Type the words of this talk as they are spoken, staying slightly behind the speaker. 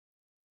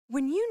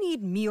When you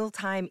need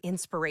mealtime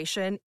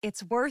inspiration,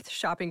 it's worth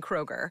shopping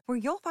Kroger, where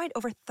you'll find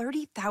over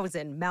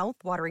 30,000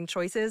 mouth-watering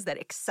choices that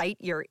excite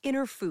your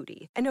inner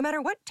foodie. And no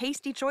matter what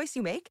tasty choice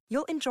you make,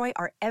 you'll enjoy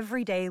our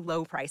everyday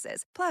low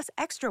prices, plus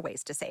extra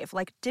ways to save,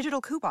 like digital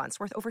coupons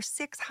worth over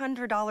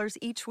 $600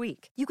 each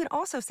week. You can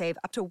also save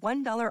up to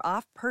 $1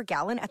 off per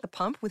gallon at the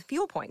pump with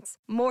fuel points.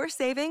 More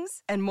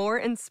savings and more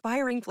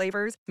inspiring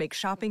flavors make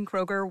shopping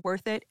Kroger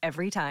worth it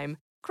every time.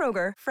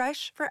 Kroger,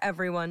 fresh for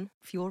everyone.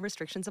 Fuel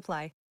restrictions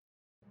apply.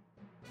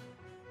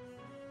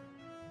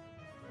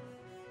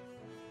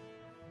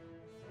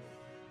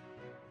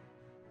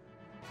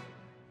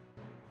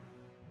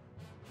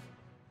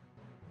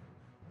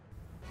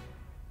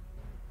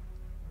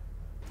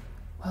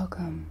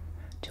 Welcome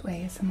to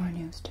ASMR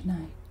News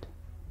Tonight.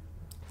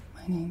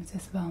 My name is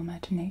ISABEL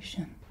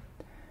Imagination.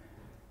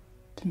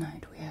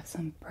 Tonight we have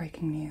some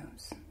breaking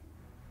news.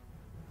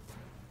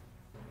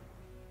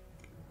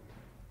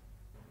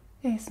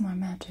 ASMR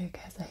Magic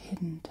has a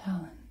hidden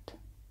talent.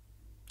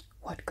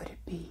 What could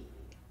it be?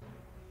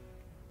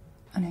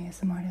 An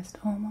ASMR artist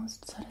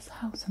almost set his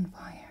house on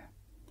fire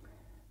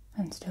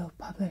and still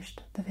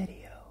published the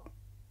video.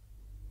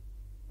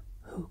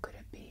 Who could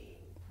it be?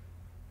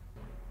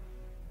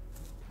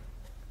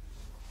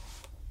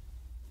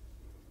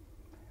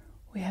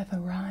 We have a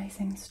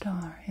rising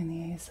star in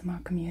the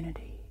ASMR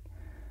community.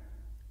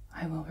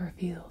 I will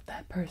reveal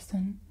that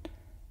person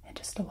in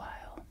just a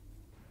while.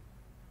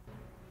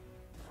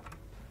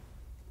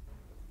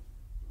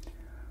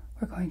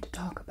 We're going to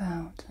talk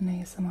about an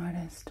ASMR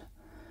artist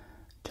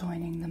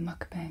joining the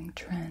mukbang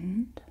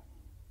trend,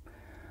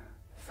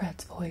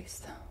 Fred's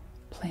voice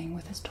playing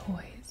with his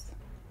toys,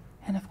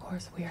 and of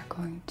course we are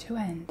going to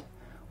end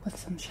with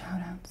some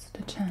shout-outs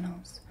to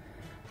channels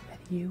that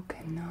you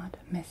cannot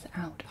miss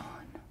out on.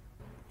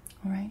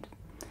 Alright,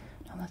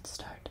 now let's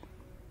start.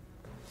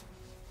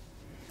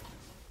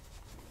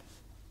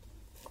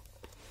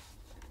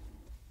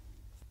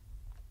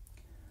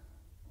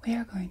 We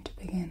are going to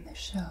begin the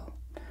show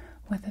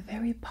with a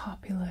very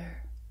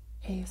popular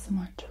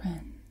ASMR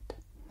trend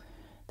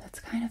that's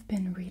kind of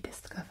been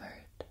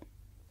rediscovered.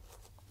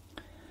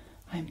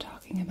 I'm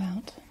talking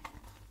about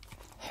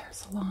hair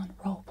salon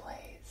role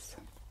plays.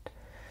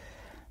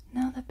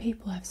 Now that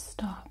people have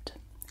stopped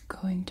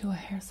going to a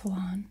hair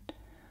salon,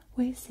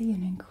 we see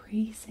an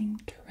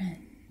increasing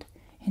trend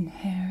in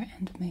hair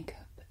and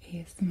makeup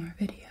ASMR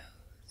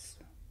videos.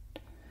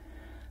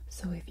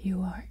 So if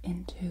you are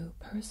into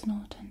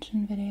personal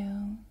attention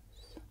videos,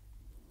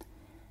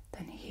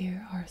 then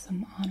here are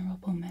some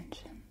honorable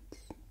mentions.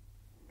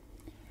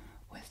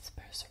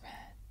 Whispers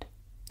Red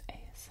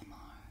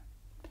ASMR,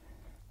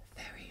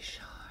 Very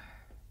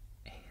Char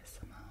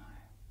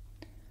ASMR,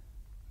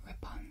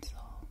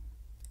 Rapunzel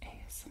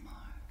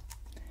ASMR,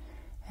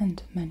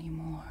 and many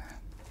more.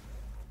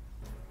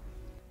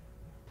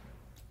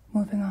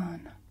 Moving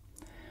on,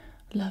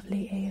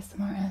 Lovely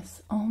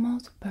ASMRS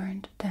almost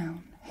burned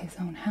down his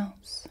own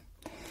house.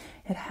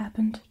 It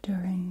happened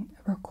during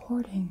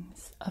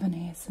recordings of an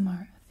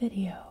ASMR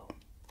video.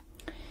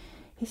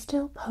 He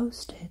still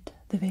posted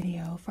the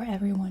video for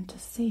everyone to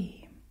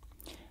see.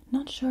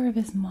 Not sure if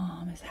his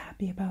mom is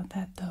happy about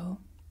that though.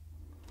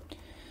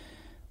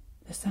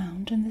 The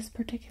sound in this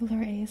particular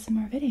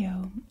ASMR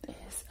video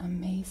is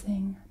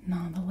amazing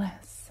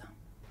nonetheless.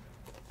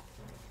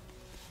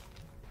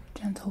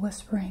 Gentle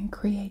Whispering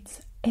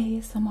creates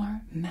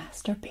ASMR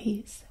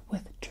masterpiece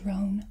with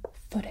drone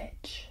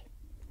footage.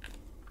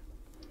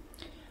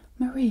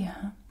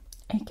 Maria,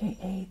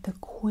 aka the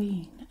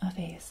Queen of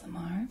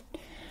ASMR,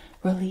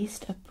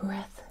 released a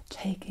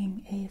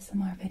breathtaking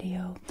ASMR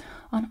video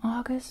on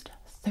August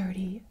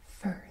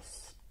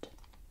 31st.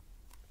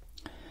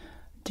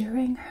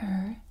 During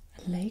her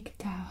Lake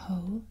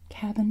Tahoe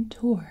cabin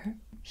tour,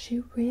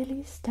 she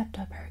really stepped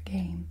up her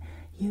game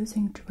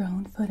using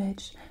drone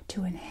footage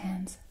to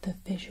enhance the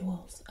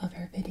visuals of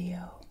her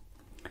video.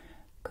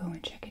 Go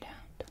and check it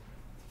out.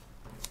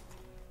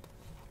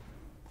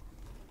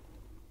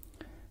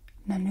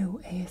 Nanu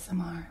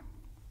ASMR,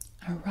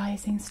 a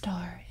rising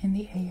star in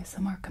the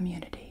ASMR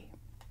community.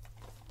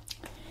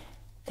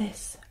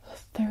 This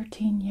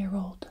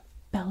 13-year-old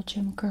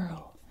Belgian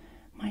girl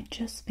might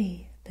just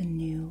be the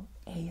new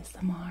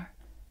ASMR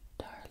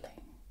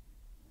darling.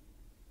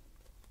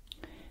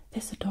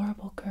 This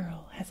adorable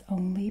girl has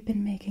only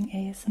been making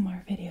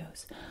ASMR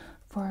videos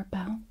for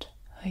about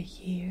a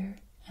year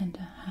and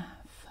a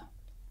half.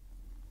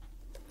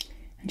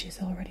 And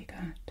she's already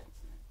got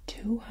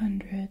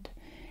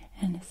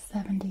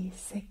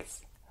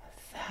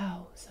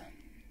 276,000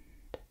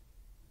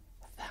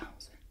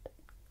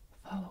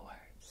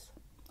 followers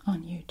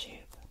on YouTube.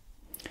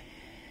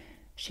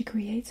 She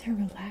creates her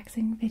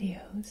relaxing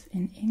videos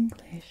in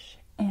English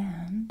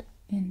and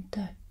in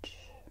Dutch.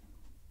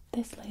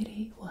 This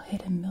lady will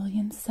hit 1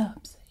 million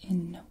subs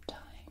in no time.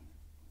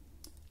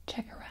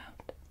 Check her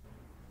out.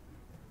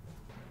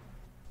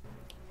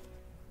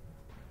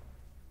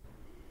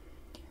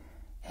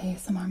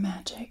 ASMR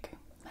Magic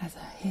has a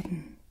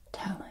hidden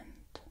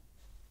talent.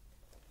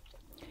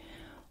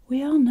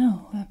 We all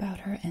know about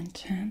her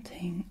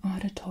enchanting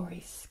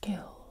auditory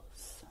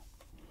skills.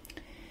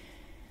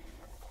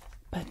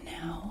 But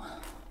now,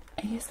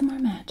 ASMR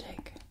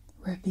Magic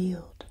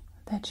revealed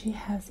that she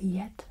has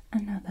yet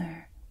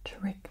another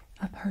trick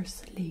up her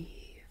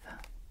sleeve.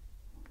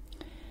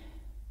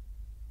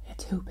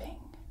 It's hooping.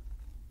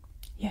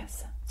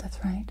 Yes, that's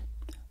right,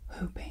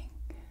 hooping.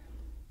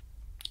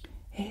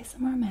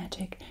 ASMR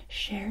Magic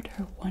shared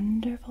her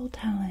wonderful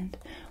talent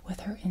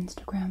with her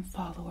Instagram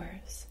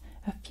followers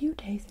a few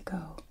days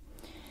ago,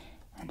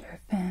 and her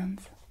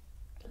fans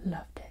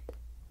loved it.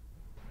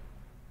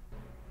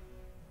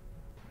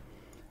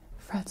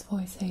 Fred's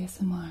Voice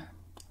ASMR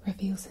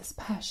reveals his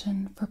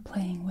passion for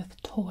playing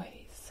with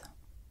toys.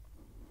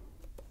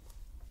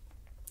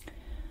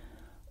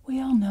 We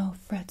all know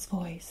Fred's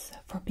Voice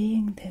for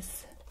being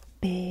this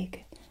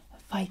big,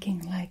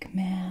 Viking-like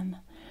man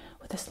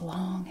with this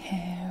long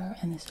hair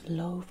and this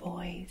low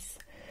voice.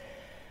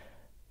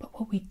 But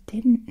what we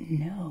didn't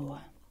know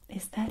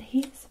is that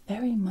he is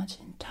very much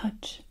in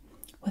touch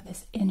with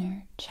his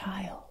inner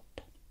child.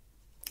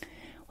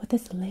 With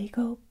this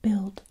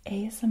Lego-built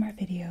ASMR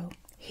video,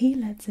 he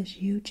lets his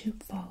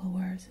YouTube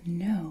followers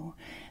know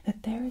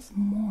that there is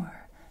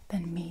more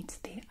than meets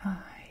the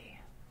eye.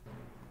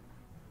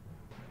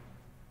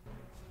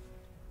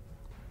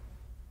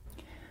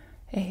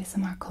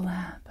 ASMR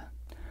collab,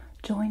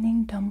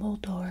 joining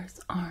Dumbledore's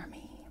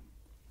army.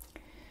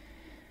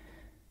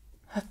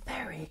 A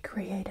very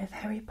creative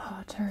Harry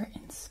Potter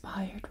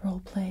inspired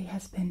roleplay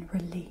has been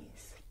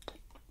released.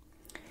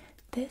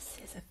 This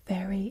is a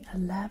very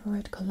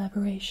elaborate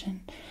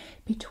collaboration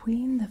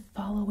between the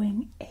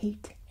following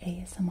 8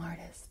 ASMR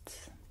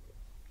artists.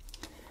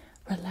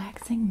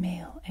 Relaxing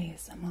Male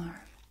ASMR.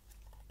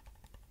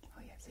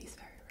 Oh yes, he's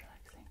very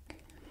relaxing.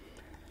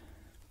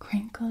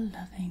 Crinkle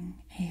Loving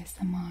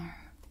ASMR.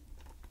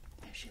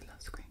 She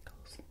loves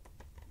crinkles.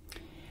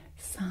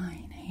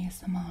 Sign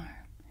ASMR.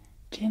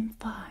 Jim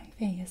 5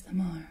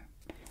 ASMR.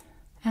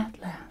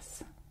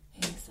 Atlas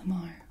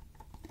ASMR.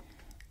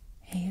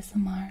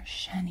 ASMR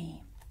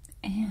Shani,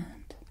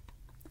 and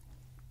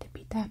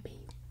Tippy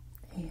Tappy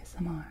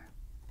ASMR.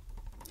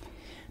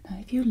 Now,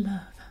 if you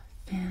love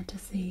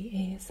fantasy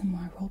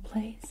ASMR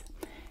roleplays,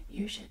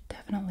 you should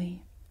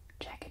definitely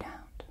check it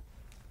out.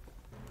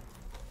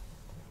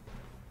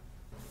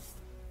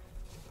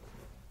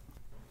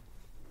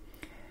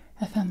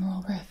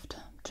 Ephemeral Rift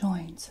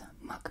joins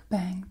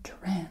mukbang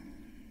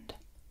trend.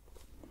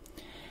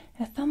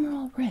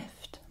 Ephemeral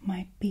Rift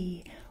might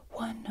be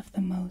one of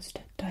the most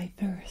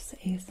diverse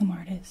ASMR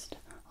artists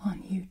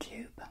on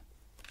YouTube.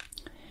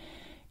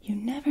 You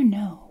never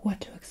know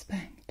what to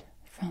expect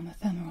from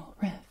Ephemeral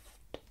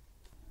Rift.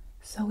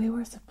 So we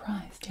were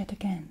surprised yet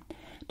again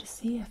to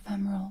see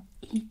Ephemeral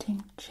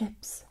eating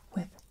chips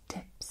with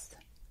tips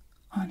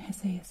on his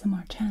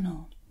ASMR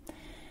channel.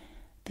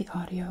 The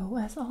audio,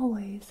 as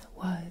always,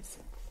 was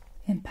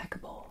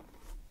impeccable.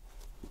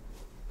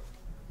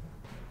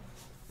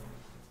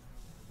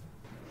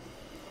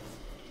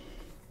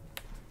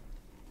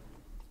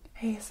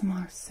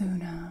 ASMR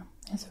Suna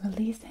is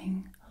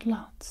releasing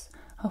lots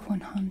of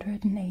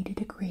 180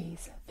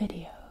 degrees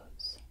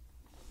videos.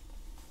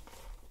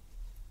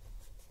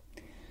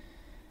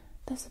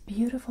 This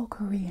beautiful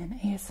Korean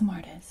ASMR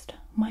artist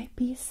might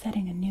be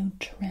setting a new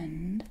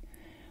trend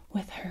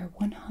with her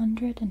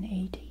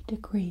 180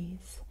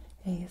 degrees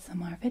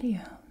ASMR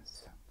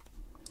videos.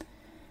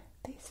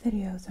 These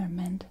videos are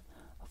meant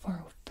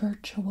for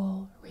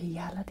virtual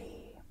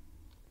reality.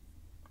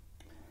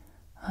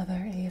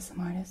 Other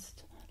ASMR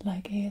artists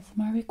like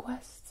ASMR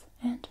Requests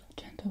and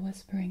Gentle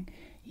Whispering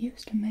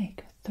used to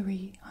make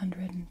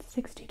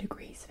 360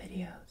 degrees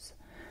videos,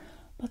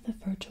 but the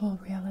virtual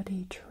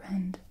reality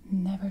trend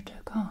never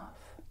took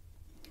off.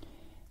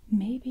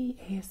 Maybe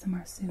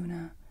ASMR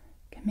Suna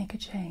can make a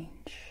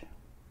change.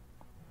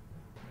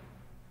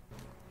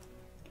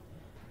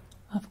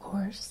 Of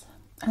course,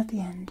 at the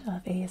end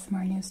of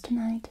ASMR News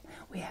tonight,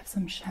 we have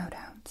some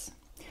shout-outs.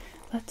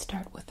 Let's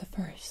start with the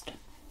first.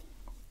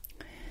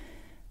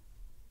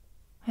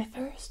 I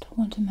first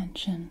want to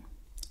mention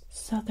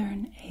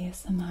Southern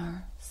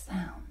ASMR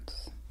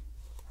Sounds.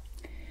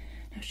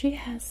 Now, she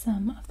has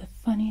some of the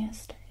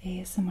funniest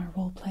ASMR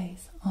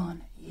roleplays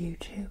on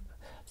YouTube,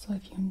 so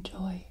if you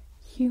enjoy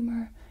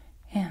humor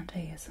and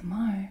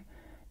ASMR,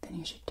 then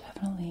you should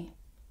definitely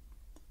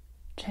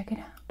check it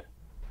out.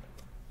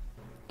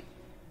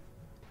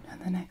 Now,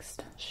 the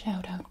next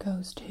shout out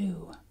goes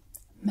to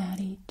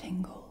Maddie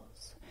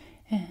Tingles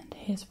and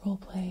his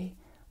roleplay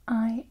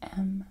I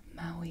Am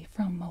Maui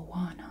from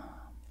Moana.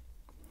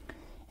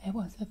 It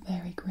was a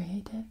very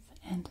creative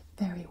and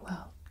very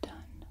well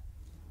done.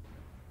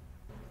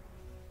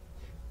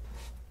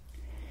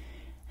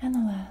 And the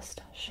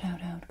last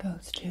shout out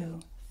goes to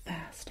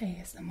Fast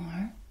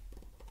ASMR.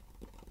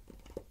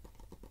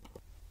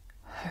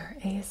 Her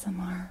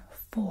ASMR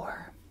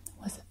 4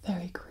 was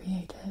very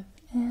creative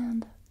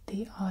and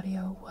the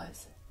audio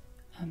was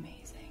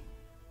amazing.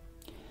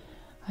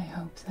 I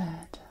hope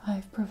that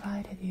I've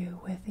provided you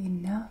with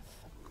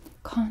enough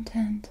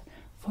content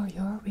for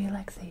your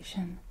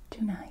relaxation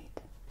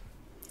tonight.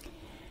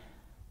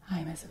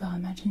 I'm Isabel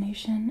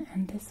Imagination,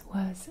 and this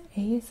was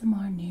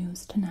ASMR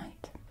News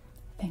Tonight.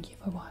 Thank you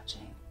for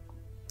watching.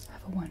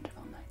 Have a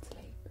wonderful night's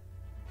sleep.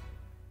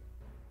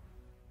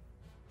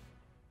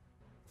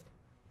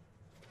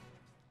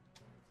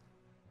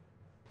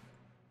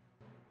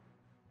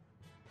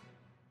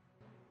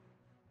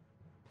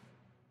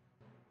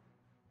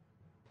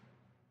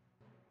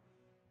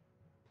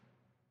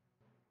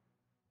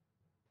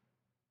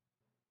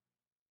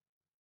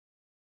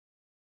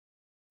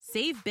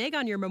 Save big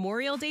on your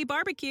Memorial Day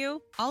barbecue,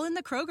 all in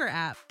the Kroger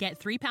app. Get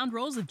 3-pound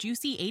rolls of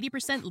juicy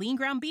 80% lean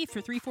ground beef for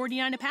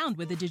 $3.49 a pound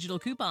with a digital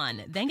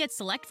coupon. Then get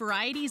select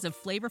varieties of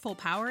flavorful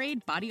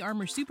Powerade, Body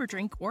Armor Super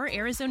Drink, or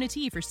Arizona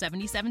tea for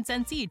 77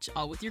 cents each,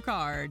 all with your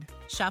card.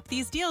 Shop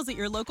these deals at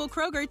your local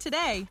Kroger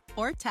today,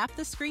 or tap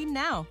the screen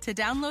now to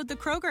download the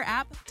Kroger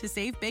app to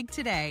save big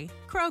today.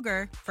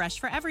 Kroger, fresh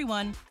for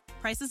everyone.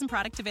 Prices and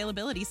product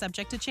availability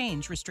subject to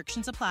change.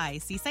 Restrictions apply.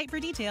 See site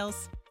for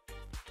details.